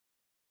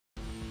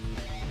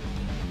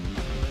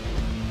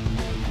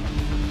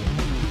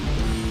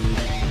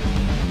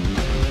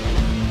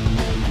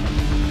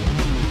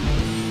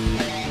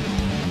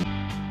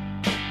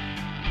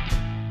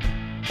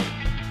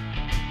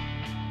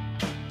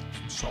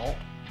salt.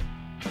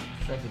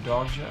 Fed the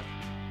dogs yet?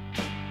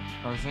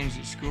 How are things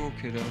at school,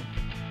 kiddo?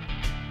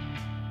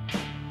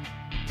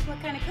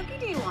 What kind of cookie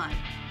do you want?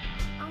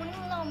 I want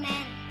a little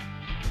man.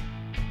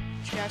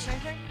 Did you catch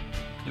anything?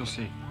 You'll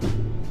see.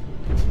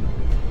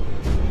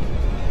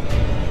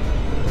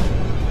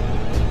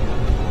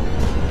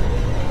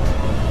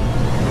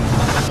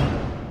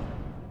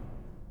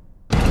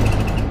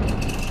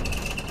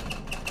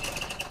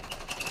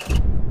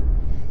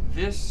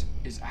 This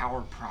is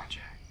our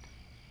project,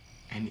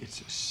 and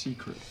it's a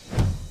secret.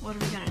 What are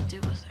we gonna do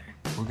with her?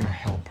 We're gonna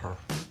help her.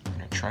 We're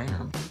gonna train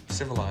her,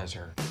 civilize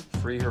her,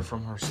 free her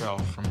from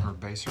herself, from her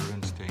baser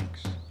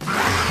instincts.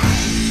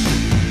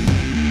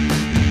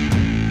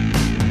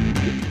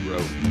 Get the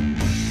rope.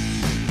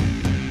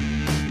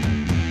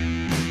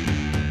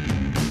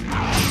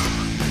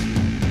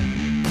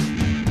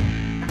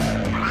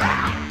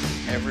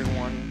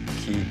 Everyone,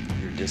 keep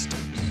your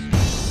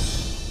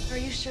distance. Are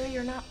you sure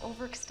you're not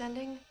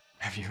overextending?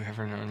 Have you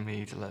ever known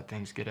me to let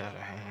things get out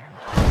of hand?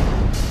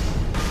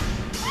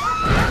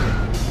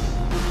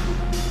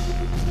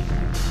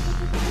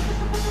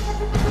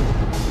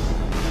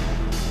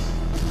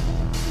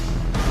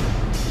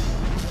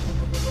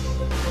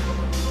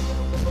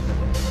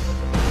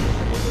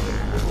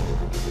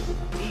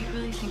 Do you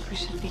really think we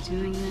should be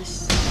doing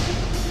this?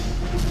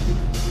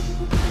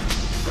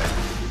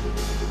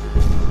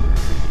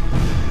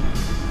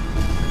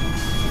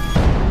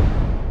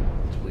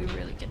 Do we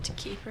really get to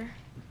keep her?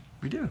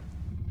 We do.